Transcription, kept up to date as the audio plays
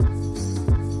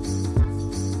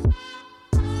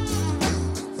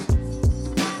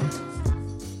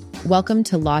Welcome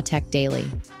to Law Tech Daily,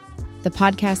 the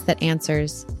podcast that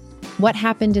answers what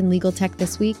happened in legal tech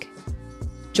this week.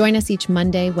 Join us each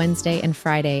Monday, Wednesday, and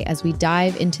Friday as we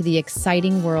dive into the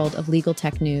exciting world of legal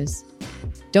tech news.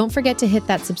 Don't forget to hit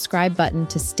that subscribe button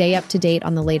to stay up to date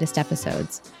on the latest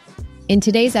episodes. In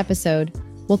today's episode,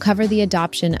 we'll cover the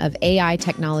adoption of AI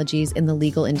technologies in the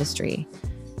legal industry,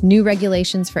 new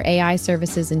regulations for AI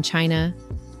services in China,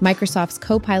 Microsoft's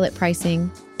Copilot pricing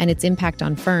and its impact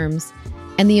on firms,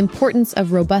 and the importance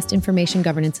of robust information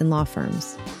governance in law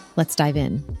firms. Let's dive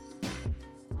in.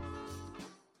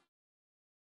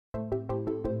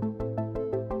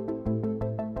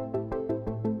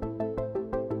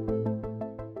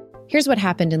 Here's what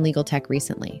happened in legal tech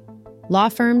recently. Law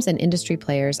firms and industry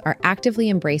players are actively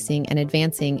embracing and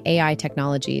advancing AI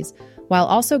technologies while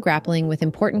also grappling with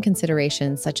important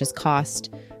considerations such as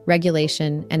cost,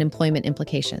 regulation, and employment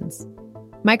implications.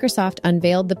 Microsoft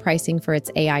unveiled the pricing for its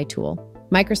AI tool,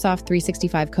 Microsoft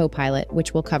 365 Copilot,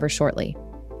 which we'll cover shortly.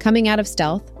 Coming out of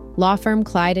stealth, law firm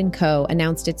Clyde & Co.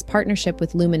 announced its partnership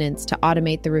with Luminance to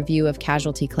automate the review of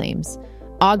casualty claims,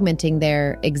 augmenting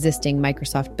their existing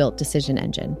Microsoft-built decision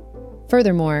engine.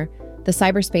 Furthermore, the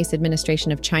Cyberspace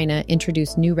Administration of China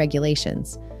introduced new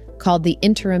regulations called the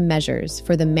Interim Measures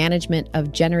for the Management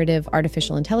of Generative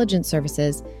Artificial Intelligence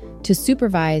Services to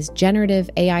supervise generative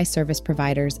AI service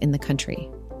providers in the country.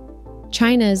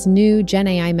 China's new Gen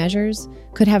AI measures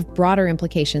could have broader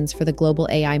implications for the global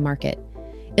AI market,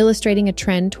 illustrating a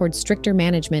trend towards stricter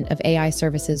management of AI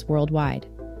services worldwide.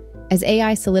 As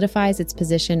AI solidifies its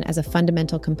position as a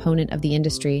fundamental component of the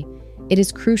industry, it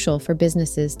is crucial for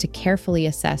businesses to carefully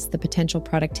assess the potential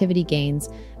productivity gains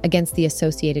against the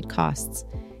associated costs,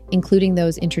 including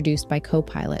those introduced by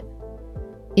Copilot.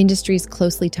 Industries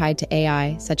closely tied to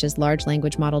AI, such as large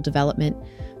language model development,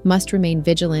 must remain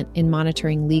vigilant in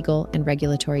monitoring legal and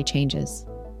regulatory changes.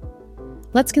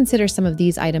 Let's consider some of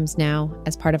these items now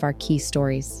as part of our key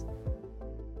stories.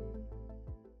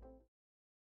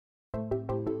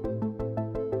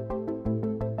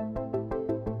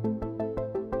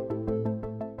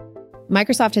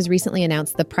 Microsoft has recently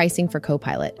announced the pricing for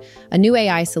Copilot, a new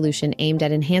AI solution aimed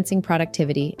at enhancing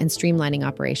productivity and streamlining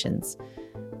operations.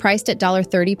 Priced at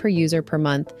 $30 per user per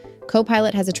month,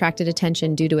 Copilot has attracted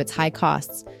attention due to its high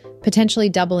costs, potentially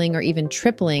doubling or even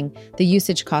tripling the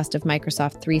usage cost of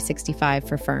Microsoft 365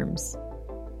 for firms.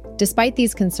 Despite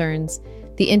these concerns,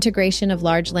 the integration of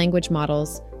large language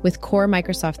models with core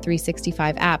Microsoft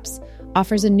 365 apps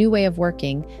offers a new way of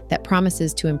working that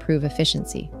promises to improve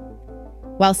efficiency.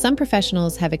 While some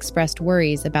professionals have expressed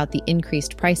worries about the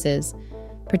increased prices,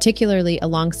 particularly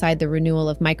alongside the renewal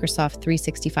of Microsoft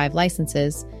 365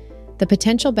 licenses, the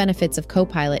potential benefits of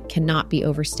Copilot cannot be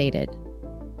overstated.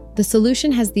 The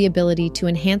solution has the ability to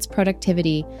enhance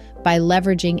productivity by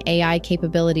leveraging AI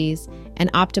capabilities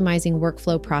and optimizing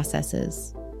workflow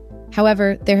processes.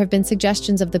 However, there have been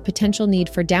suggestions of the potential need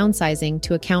for downsizing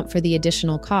to account for the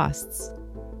additional costs.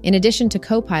 In addition to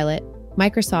Copilot,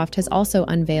 Microsoft has also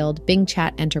unveiled Bing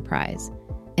Chat Enterprise,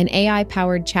 an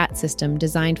AI-powered chat system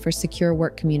designed for secure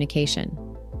work communication.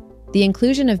 The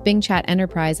inclusion of Bing Chat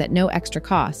Enterprise at no extra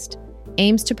cost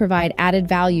aims to provide added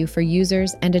value for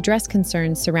users and address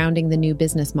concerns surrounding the new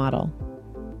business model.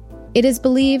 It is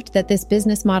believed that this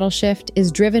business model shift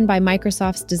is driven by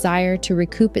Microsoft's desire to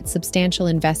recoup its substantial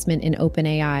investment in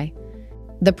OpenAI.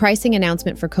 The pricing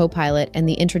announcement for Copilot and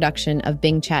the introduction of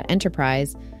Bing Chat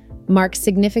Enterprise marks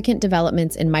significant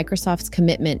developments in Microsoft's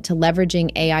commitment to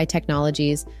leveraging AI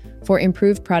technologies for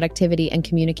improved productivity and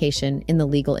communication in the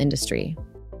legal industry.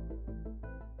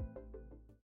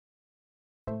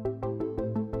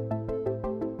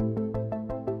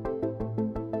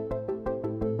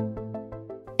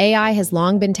 AI has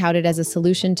long been touted as a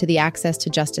solution to the access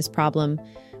to justice problem,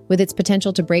 with its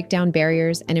potential to break down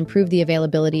barriers and improve the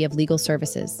availability of legal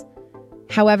services.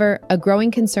 However, a growing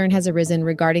concern has arisen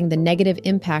regarding the negative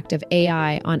impact of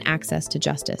AI on access to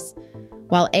justice.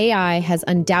 While AI has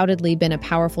undoubtedly been a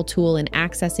powerful tool in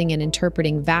accessing and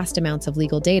interpreting vast amounts of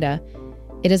legal data,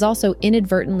 it has also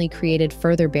inadvertently created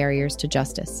further barriers to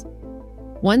justice.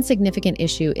 One significant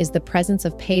issue is the presence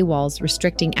of paywalls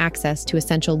restricting access to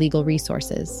essential legal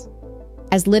resources.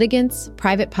 As litigants,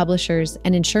 private publishers,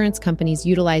 and insurance companies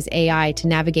utilize AI to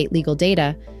navigate legal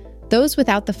data, those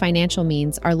without the financial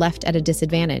means are left at a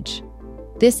disadvantage.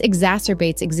 This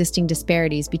exacerbates existing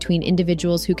disparities between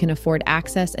individuals who can afford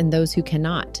access and those who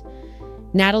cannot.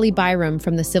 Natalie Byram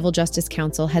from the Civil Justice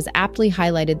Council has aptly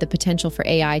highlighted the potential for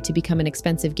AI to become an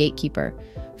expensive gatekeeper,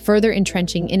 further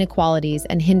entrenching inequalities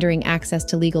and hindering access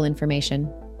to legal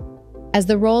information. As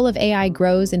the role of AI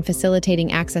grows in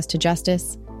facilitating access to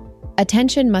justice,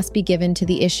 Attention must be given to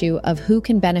the issue of who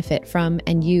can benefit from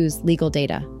and use legal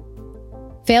data.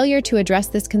 Failure to address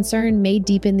this concern may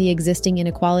deepen the existing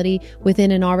inequality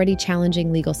within an already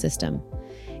challenging legal system.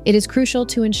 It is crucial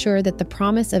to ensure that the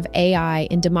promise of AI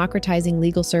in democratizing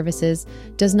legal services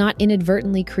does not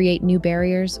inadvertently create new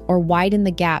barriers or widen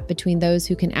the gap between those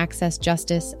who can access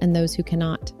justice and those who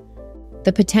cannot.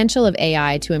 The potential of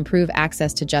AI to improve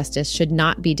access to justice should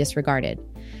not be disregarded.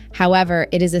 However,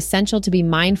 it is essential to be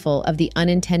mindful of the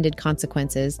unintended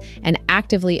consequences and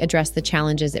actively address the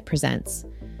challenges it presents.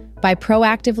 By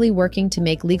proactively working to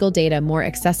make legal data more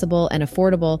accessible and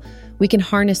affordable, we can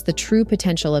harness the true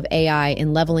potential of AI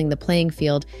in leveling the playing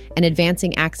field and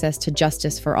advancing access to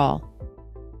justice for all.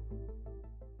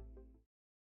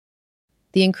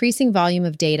 The increasing volume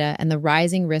of data and the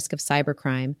rising risk of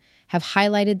cybercrime have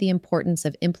highlighted the importance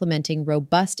of implementing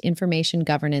robust information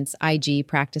governance (IG)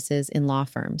 practices in law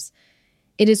firms.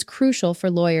 It is crucial for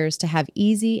lawyers to have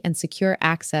easy and secure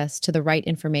access to the right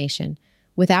information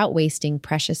without wasting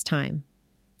precious time.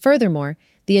 Furthermore,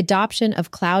 the adoption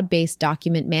of cloud-based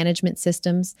document management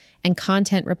systems and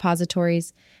content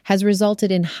repositories has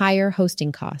resulted in higher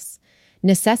hosting costs,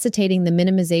 necessitating the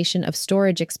minimization of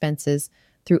storage expenses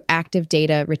through active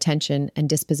data retention and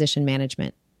disposition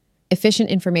management. Efficient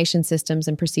information systems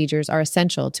and procedures are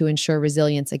essential to ensure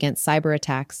resilience against cyber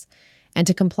attacks and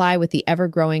to comply with the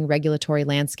ever-growing regulatory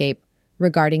landscape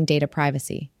regarding data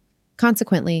privacy.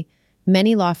 Consequently,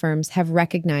 many law firms have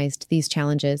recognized these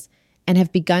challenges and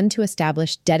have begun to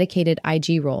establish dedicated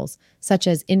IG roles, such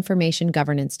as information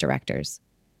governance directors.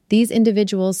 These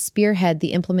individuals spearhead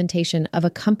the implementation of a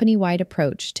company-wide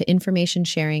approach to information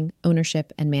sharing,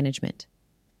 ownership, and management.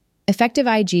 Effective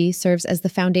IG serves as the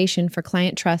foundation for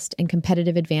client trust and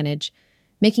competitive advantage,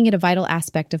 making it a vital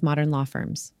aspect of modern law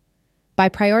firms. By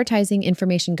prioritizing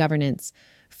information governance,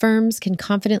 firms can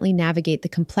confidently navigate the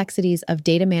complexities of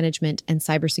data management and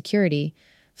cybersecurity,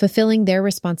 fulfilling their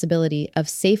responsibility of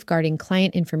safeguarding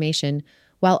client information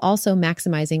while also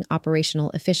maximizing operational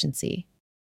efficiency.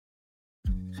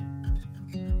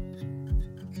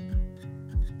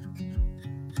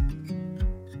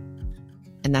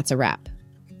 And that's a wrap.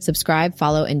 Subscribe,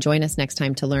 follow, and join us next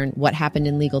time to learn what happened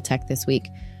in legal tech this week.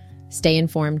 Stay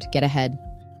informed, get ahead.